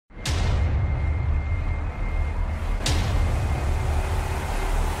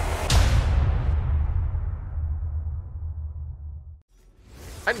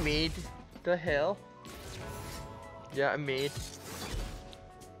I made the hell. Yeah, I made.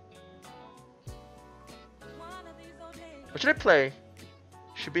 What should I play?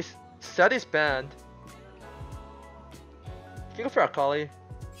 Should be set is banned. You can go for Akali.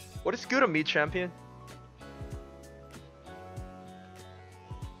 What is good on mid champion?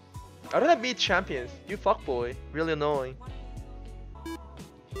 I don't have mid champions. You fuckboy. Really annoying.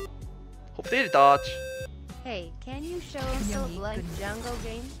 Hope they dodge. Hey, can you show us a WhoLetMeJungle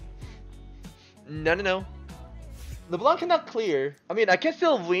game? No. LeBlanc cannot clear. I mean, I can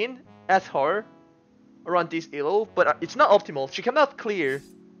still win as her around this elo, but it's not optimal. She cannot clear.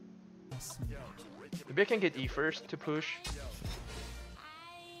 Maybe I can get E first to push.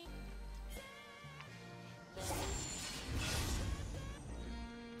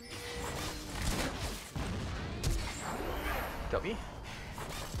 Got me.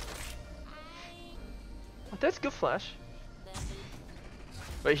 Oh, that's good flash.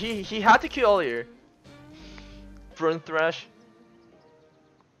 But he had to kill earlier. Burn Thresh.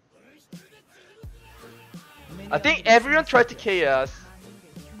 I think everyone tried to chaos.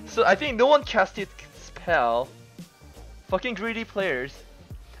 So I think no one casted spell. Fucking greedy players.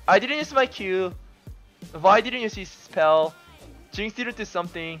 I didn't use my Q. Vi didn't use his spell. Jinx didn't do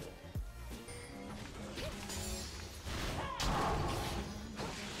something.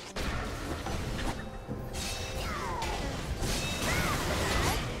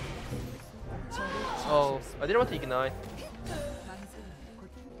 Oh, I didn't want to ignite.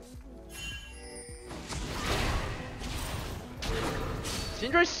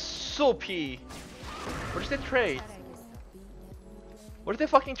 Syndra is so P. What is that trade? What is that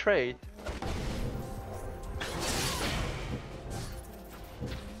fucking trade?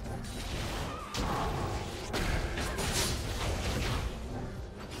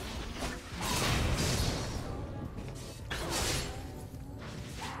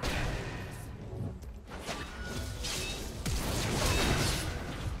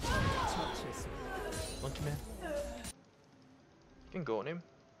 Monkey man. You can go on him.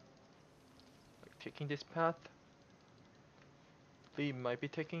 Like taking this path. Lee might be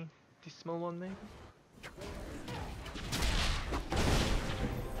taking this small one maybe.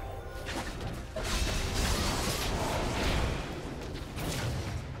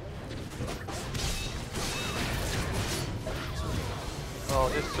 Oh,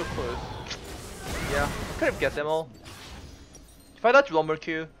 they're so close. Yeah, I could have get them all. If I dodge one more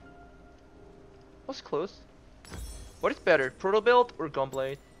Q. What's close? What is better, Proto Build or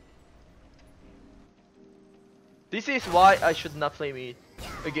Gunblade? This is why I should not play mid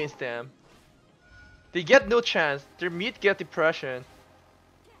against them. They get no chance, their mid get depression.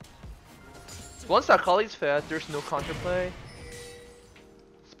 Once Akali is fed, there's no counterplay.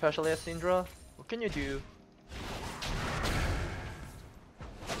 Especially as Syndra. What can you do?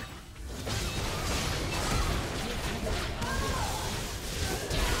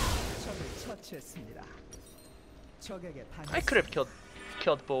 I could have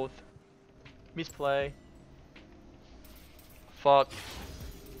killed both. Misplay. Fuck.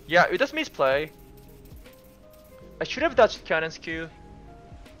 Yeah, it does misplay. I should have dodged Cannon's Q.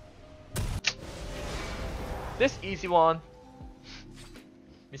 This easy one.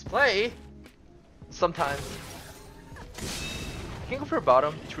 Misplay. Sometimes. I can go for a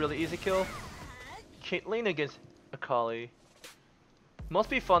bottom. It's really easy kill. Caitlyn against Akali. Must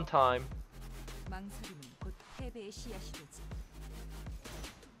be fun time.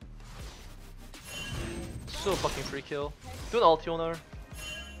 So fucking free kill. Do an ulti on her.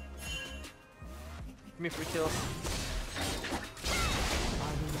 Give me free kill.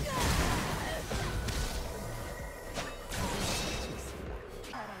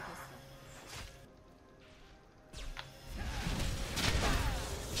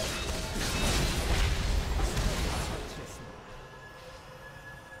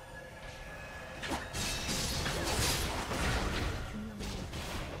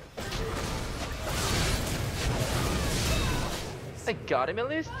 I got him at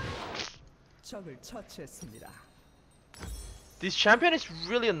least. This champion is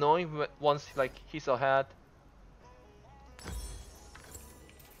really annoying once like he's ahead.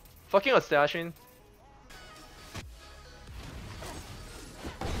 Fucking assassin.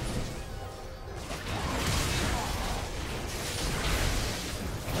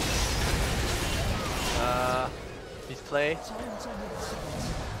 Misplay.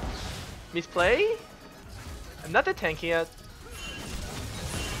 Misplay? I'm not that tanky yet.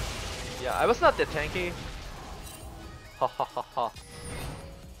 Yeah, I was not that tanky. Ha ha ha ha.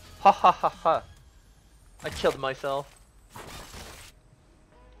 Ha ha ha ha. I killed myself.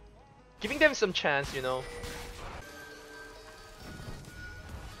 Giving them some chance, you know.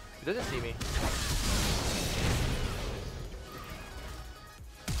 He doesn't see me.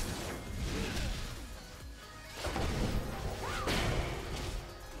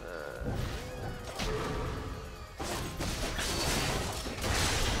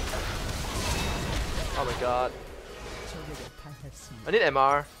 Oh my god. I need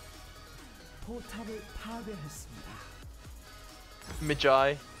MR.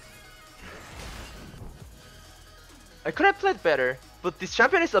 Magi. I could have played better, but this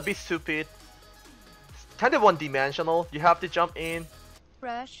champion is a bit stupid. It's kind of one-dimensional. You have to jump in.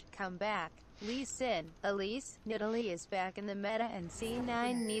 Rush, come back. Lee Sin, Elise, Nidalee is back in the meta and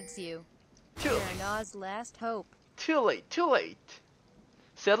C9 needs you. You're Na's last hope. Too late, too late.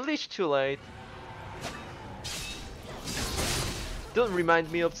 Sadly, it's too late. Don't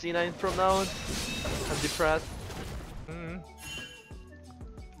remind me of C9 from now on. I'm depressed.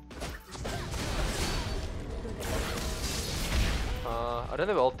 I don't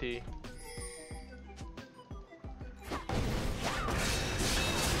have ulti.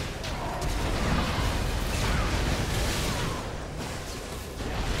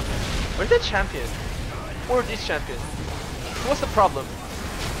 Where's that champion? Or this champion? What's the problem?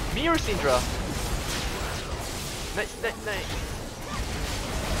 Me or Syndra? Nice, nice, nice.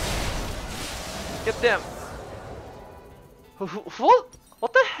 Get them. What?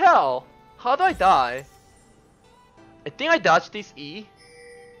 What the hell? How do I die? I think I dodged this E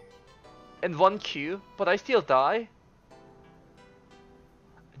and 1 Q, but I still die.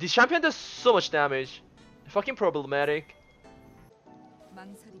 This champion does so much damage. Fucking problematic.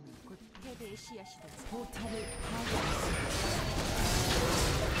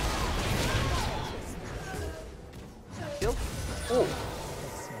 Kill? Oh!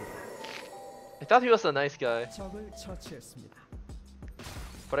 I thought he was a nice guy,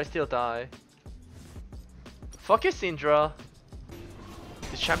 but I still die. Fuck you, Syndra.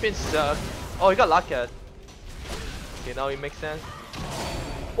 This champion sucks. Oh, he got Lockhead. Okay, now it makes sense.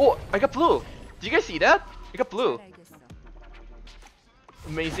 Oh, I got blue. Did you guys see that? I got blue.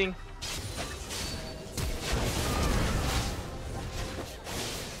 Amazing.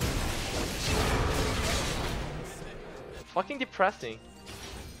 Fucking depressing.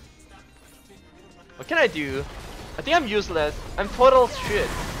 What can I do? I think I'm useless. I'm total shit.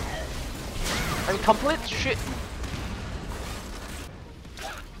 I'm complete shit.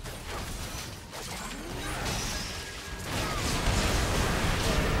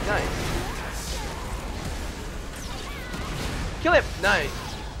 Nice. Kill him. Nice.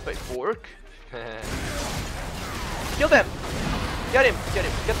 Wait, fork? Kill them. Get him. Get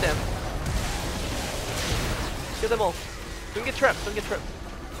him. Get them. Kill them all. Don't get trapped. Don't get trapped.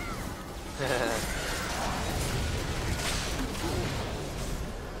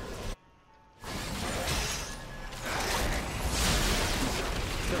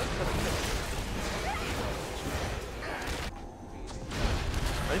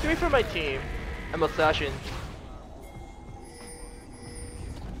 I need to wait for my team. I'm assassin.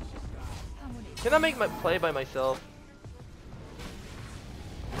 Can I make my play by myself?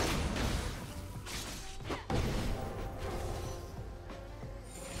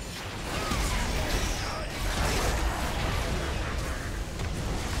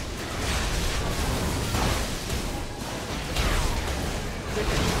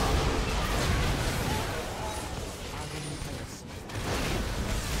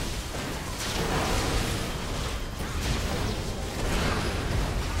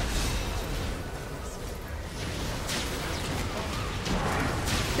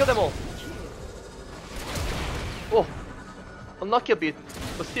 Kill them all! Oh! Unlucky a bit,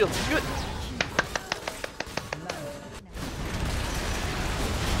 but still, good!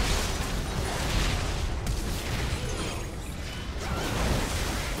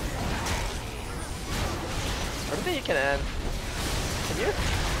 I don't think you can end. Can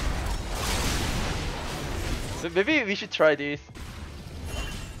you? Maybe we should try this.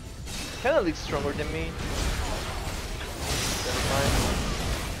 Kinda looks stronger than me. Never mind.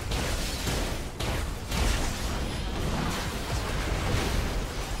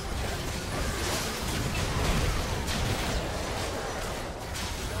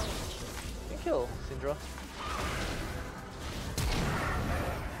 Kill Syndra.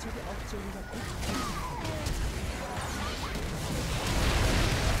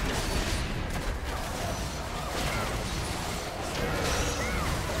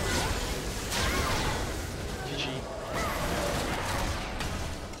 GG.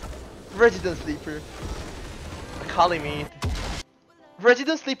 Resident Sleeper. Akali meat.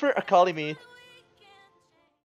 Resident Sleeper, Akali meat.